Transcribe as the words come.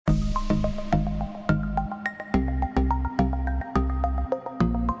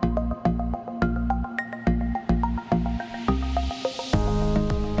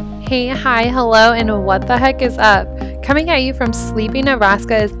Hey, hi, hello, and what the heck is up? Coming at you from Sleepy,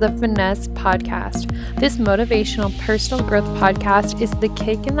 Nebraska is the Finesse Podcast. This motivational personal growth podcast is the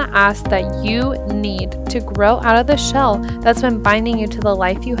kick in the ass that you need to grow out of the shell that's been binding you to the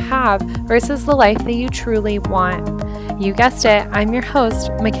life you have versus the life that you truly want. You guessed it, I'm your host,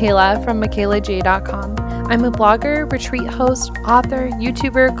 Michaela from MichaelaJ.com. I'm a blogger, retreat host, author,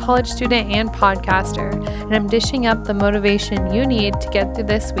 YouTuber, college student, and podcaster, and I'm dishing up the motivation you need to get through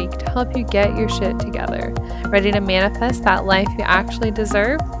this week to help you get your shit together. Ready to manifest that life you actually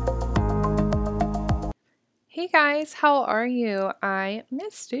deserve? Hey guys, how are you? I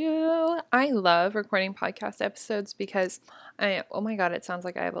missed you. I love recording podcast episodes because oh my God, it sounds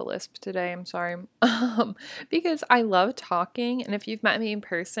like I have a lisp today. I'm sorry. Because I love talking, and if you've met me in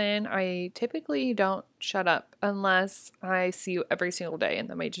person, I typically don't shut up unless I see you every single day and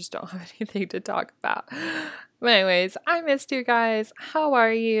then I just don't have anything to talk about. But anyways, I missed you guys. How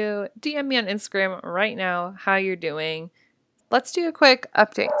are you? DM me on Instagram right now how you're doing. Let's do a quick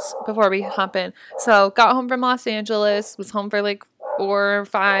updates before we hop in. So got home from Los Angeles, was home for like 4 or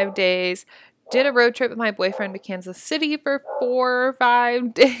 5 days, did a road trip with my boyfriend to Kansas City for 4 or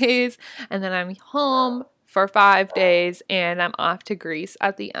 5 days, and then I'm home for 5 days and I'm off to Greece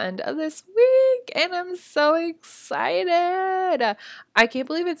at the end of this week, and I'm so excited. I can't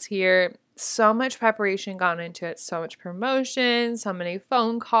believe it's here. So much preparation gone into it, so much promotion, so many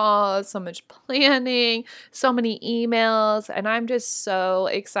phone calls, so much planning, so many emails, and I'm just so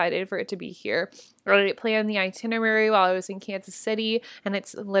excited for it to be here. I already planned the itinerary while I was in Kansas City, and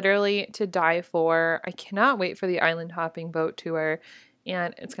it's literally to die for. I cannot wait for the island hopping boat tour,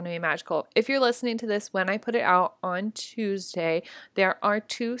 and it's going to be magical. If you're listening to this when I put it out on Tuesday, there are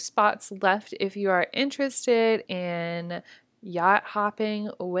 2 spots left if you are interested in yacht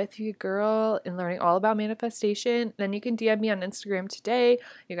hopping with your girl and learning all about manifestation. Then you can DM me on Instagram today.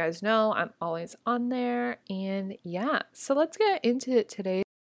 You guys know I'm always on there. And yeah, so let's get into it today.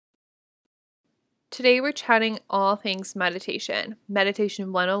 Today we're chatting all things meditation.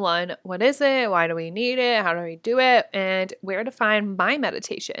 Meditation 101. What is it? Why do we need it? How do we do it? And where to find my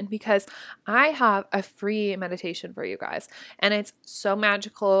meditation, because I have a free meditation for you guys. And it's so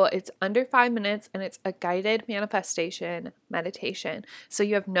magical. It's under 5 minutes and it's a guided manifestation meditation. So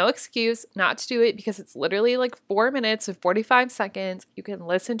you have no excuse not to do it because it's literally like 4 minutes and 45 seconds. You can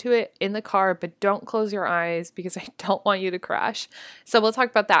listen to it in the car, but don't close your eyes because I don't want you to crash. So we'll talk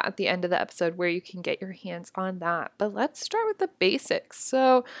about that at the end of the episode where you can get your hands on that. But let's start with the basics.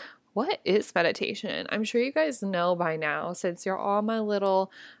 So what is meditation? I'm sure you guys know by now, since you're all my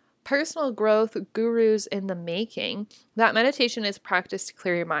little personal growth gurus in the making, that meditation is practice to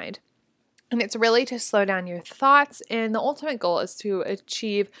clear your mind. And it's really to slow down your thoughts. And the ultimate goal is to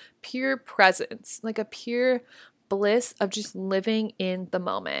achieve pure presence, like a pure bliss of just living in the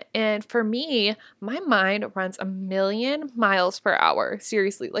moment. And for me, my mind runs 1,000,000 miles per hour.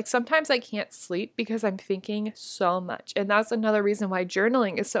 Seriously, like sometimes I can't sleep because I'm thinking so much. And that's another reason why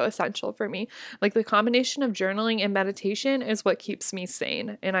journaling is so essential for me. Like the combination of journaling and meditation is what keeps me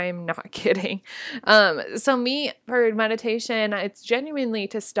sane. And I am not kidding. So me for meditation, it's genuinely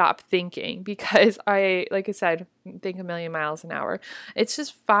to stop thinking because like I said, think 1,000,000 miles an hour. It's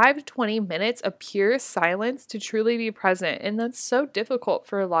just 5 to 20 minutes of pure silence to truly be present. And that's so difficult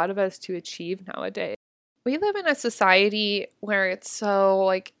for a lot of us to achieve nowadays. We live in a society where it's so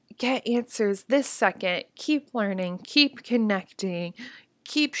like, get answers this second, keep learning, keep connecting,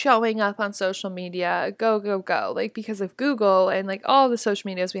 keep showing up on social media, go, go, go, like because of Google and like all the social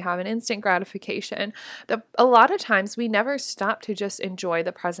medias we have and instant gratification. But a lot of times we never stop to just enjoy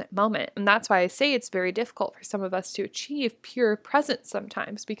the present moment. And that's why I say it's very difficult for some of us to achieve pure presence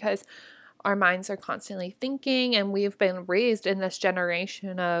sometimes, because our minds are constantly thinking, and we've been raised in this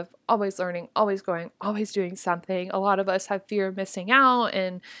generation of always learning, always going, always doing something. A lot of us have fear of missing out,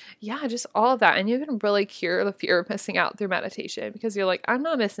 and yeah, just all of that. And you can really cure the fear of missing out through meditation, because you're like, I'm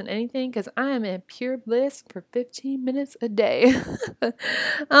not missing anything because I am in pure bliss for 15 minutes a day.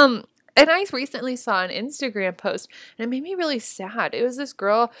 And I recently saw an Instagram post, and it made me really sad. It was this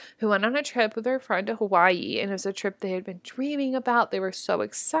girl who went on a trip with her friend to Hawaii, and it was a trip they had been dreaming about. They were so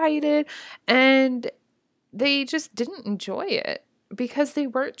excited, and they just didn't enjoy it because they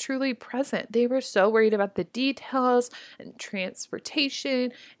weren't truly present. They were so worried about the details and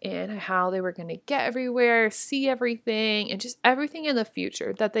transportation and how they were going to get everywhere, see everything, and just everything in the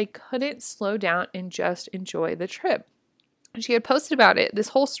future that they couldn't slow down and just enjoy the trip. She had posted about it, this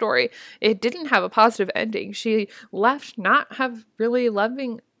whole story. It didn't have a positive ending. She left not have really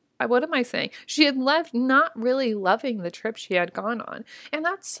loving, what am I saying? She had left not really loving the trip she had gone on. And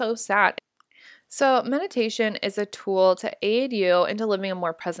that's so sad. So, meditation is a tool to aid you into living a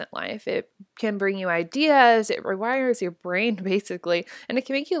more present life. It can bring you ideas, it rewires your brain basically, and it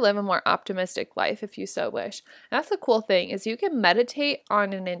can make you live a more optimistic life if you so wish. And that's the cool thing is you can meditate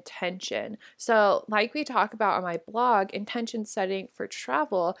on an intention. So, like we talk about on my blog, intention setting for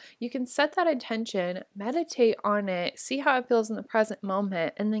travel, you can set that intention, meditate on it, see how it feels in the present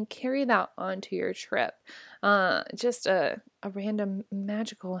moment, and then carry that onto your trip. Just a random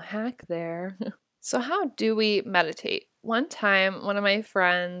magical hack there. So, how do we meditate? One time, one of my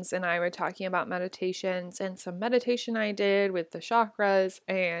friends and I were talking about meditations and some meditation I did with the chakras,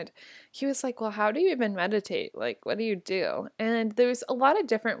 and he was like, well, how do you even meditate? Like, what do you do? And there's a lot of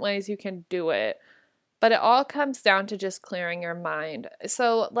different ways you can do it, but it all comes down to just clearing your mind.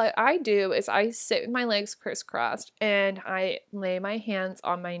 So, what I do is I sit with my legs crisscrossed and I lay my hands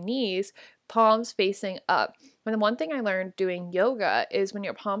on my knees, palms facing up. And the one thing I learned doing yoga is when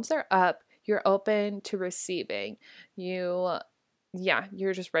your palms are up, you're open to receiving. You're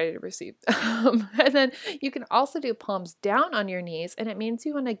just ready to receive. And then you can also do palms down on your knees, and it means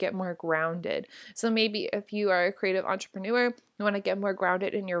you want to get more grounded. So maybe if you are a creative entrepreneur, you want to get more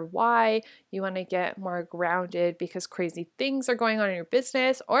grounded in your why, you want to get more grounded because crazy things are going on in your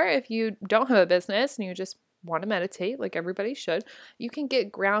business, or if you don't have a business and you just want to meditate like everybody should, you can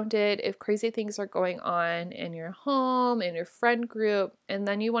get grounded if crazy things are going on in your home, in your friend group, and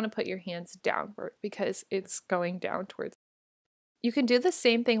then you want to put your hands downward because it's going down towards. You can do the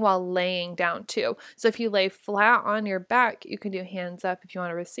same thing while laying down too. So if you lay flat on your back, you can do hands up if you want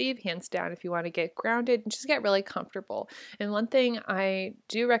to receive, hands down if you want to get grounded, and just get really comfortable. And one thing I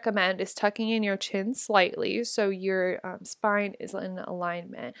do recommend is tucking in your chin slightly so your spine is in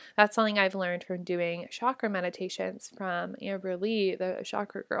alignment. That's something I've learned from doing chakra meditations from Amber Lee, the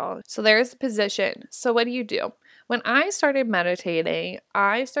chakra girl. So there's the position. So what do you do? When I started meditating,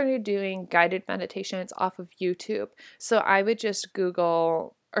 I started doing guided meditations off of YouTube. So I would just I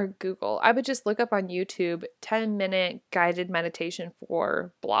would just look up on YouTube 10-minute guided meditation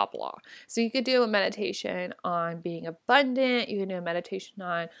for blah blah. So you could do a meditation on being abundant, you can do a meditation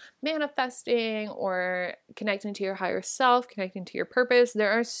on manifesting or connecting to your higher self, connecting to your purpose.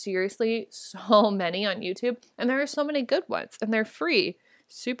 There are seriously so many on YouTube, and there are so many good ones, and they're free.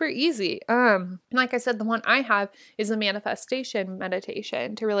 Super easy. And like I said, the one I have is a manifestation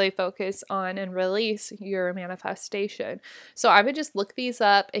meditation to really focus on and release your manifestation. So I would just look these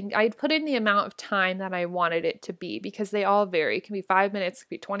up and I'd put in the amount of time that I wanted it to be because they all vary. It can be 5 minutes, it could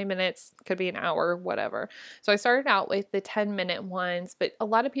be 20 minutes, it could be an hour, whatever. So I started out with the 10-minute ones, but a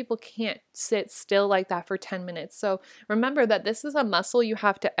lot of people can't sit still like that for 10 minutes. So remember that this is a muscle you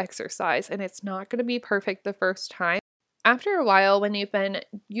have to exercise, and it's not going to be perfect the first time. After a while, when you've been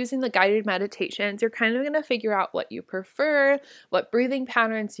using the guided meditations, you're kind of going to figure out what you prefer, what breathing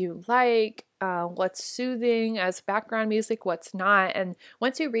patterns you like, what's soothing as background music, what's not. And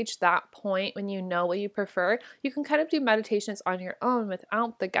once you reach that point when you know what you prefer, you can kind of do meditations on your own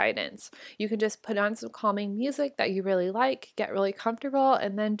without the guidance. You can just put on some calming music that you really like, get really comfortable,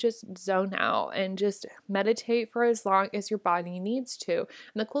 and then just zone out and just meditate for as long as your body needs to. And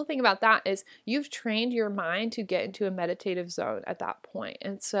the cool thing about that is you've trained your mind to get into a meditative zone at that point.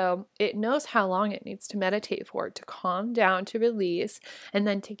 And so it knows how long it needs to meditate for, to calm down, to release, and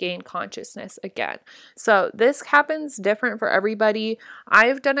then to gain consciousness again. So this happens different for everybody.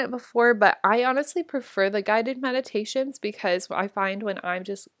 I've done it before, but I honestly prefer the guided meditations because I find when I'm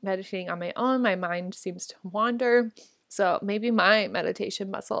just meditating on my own, my mind seems to wander. So maybe my meditation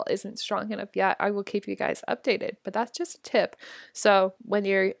muscle isn't strong enough yet. I will keep you guys updated, but that's just a tip. So when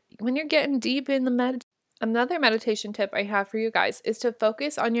you're getting deep in the meditation, another meditation tip I have for you guys is to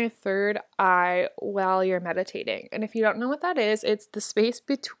focus on your third eye while you're meditating. And if you don't know what that is, it's the space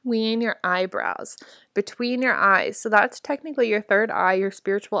between your eyebrows, between your eyes. So that's technically your third eye, your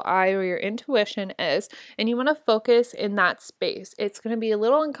spiritual eye, or your intuition is. And you want to focus in that space. It's going to be a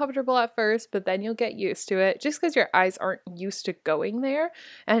little uncomfortable at first, but then you'll get used to it just because your eyes aren't used to going there.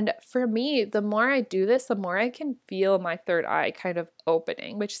 And for me, the more I do this, the more I can feel my third eye kind of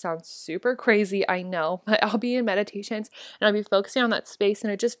opening, which sounds super crazy, I know, but I'll be in meditations and I'll be focusing on that space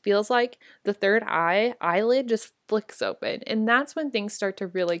and it just feels like the third eyelid just flicks open. And that's when things start to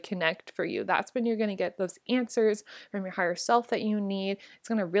really connect for you. That's when you're going to get those answers from your higher self that you need. It's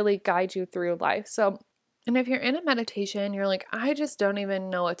going to really guide you through life. So, and if you're in a meditation, you're like, I just don't even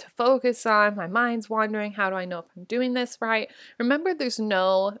know what to focus on. My mind's wandering. How do I know if I'm doing this right? Remember, there's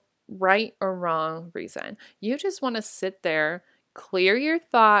no right or wrong reason. You just want to sit there, clear your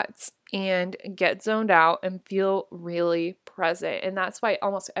thoughts, and get zoned out and feel really present. And that's why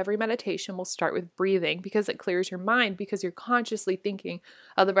almost every meditation will start with breathing, because it clears your mind, because you're consciously thinking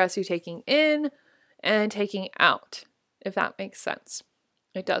of the breaths you're taking in, and taking out, if that makes sense.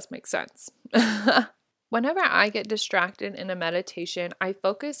 It does make sense. Whenever I get distracted in a meditation, I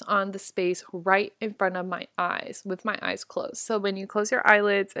focus on the space right in front of my eyes with my eyes closed. So when you close your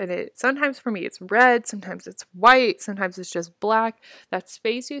eyelids and sometimes for me it's red, sometimes it's white, sometimes it's just black, that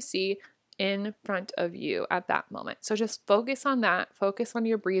space you see in front of you at that moment. So just focus on that, focus on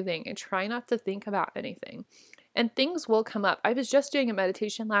your breathing, and try not to think about anything. And things will come up. I was just doing a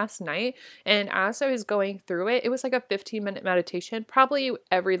meditation last night, and as I was going through it, it was like a 15-minute meditation. Probably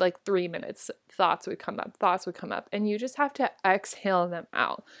every 3 minutes, thoughts would come up, and you just have to exhale them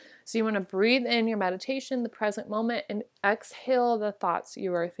out. So you want to breathe in your meditation, the present moment, and exhale the thoughts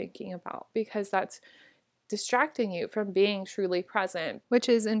you are thinking about, because that's distracting you from being truly present, which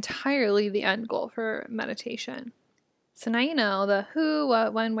is entirely the end goal for meditation. So now you know the who,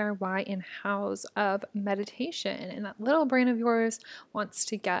 what, when, where, why, and hows of meditation. And that little brain of yours wants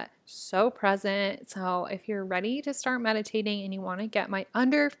to get so present. So if you're ready to start meditating and you want to get my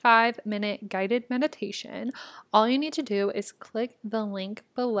under 5-minute guided meditation, all you need to do is click the link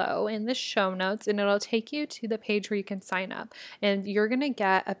below in the show notes, and it'll take you to the page where you can sign up. And you're going to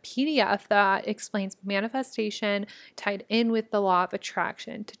get a PDF that explains manifestation tied in with the law of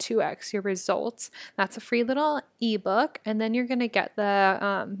attraction to 2x your results. That's a free little ebook, and then you're going to get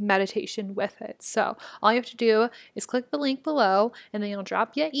the meditation with it. So all you have to do is click the link below, and then you'll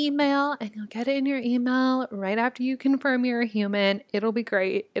drop your email, and you'll get it in your email right after you confirm you're a human. It'll be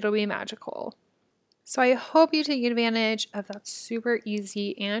great. It'll be magical. So I hope you take advantage of that super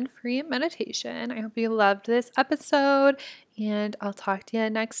easy and free meditation. I hope you loved this episode, and I'll talk to you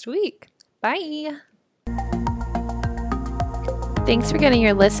next week. Bye. Thanks for getting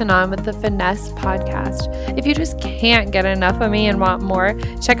your listen on with the Finesse Podcast. If you just can't get enough of me and want more,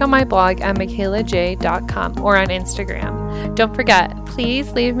 check out my blog at michaelaj.com or on Instagram. Don't forget,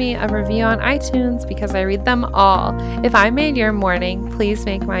 please leave me a review on iTunes because I read them all. If I made your morning, please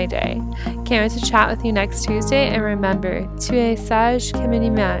make my day. Can't wait to chat with you next Tuesday, and remember, tu es sage comme une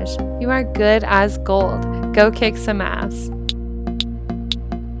image. You are good as gold. Go kick some ass.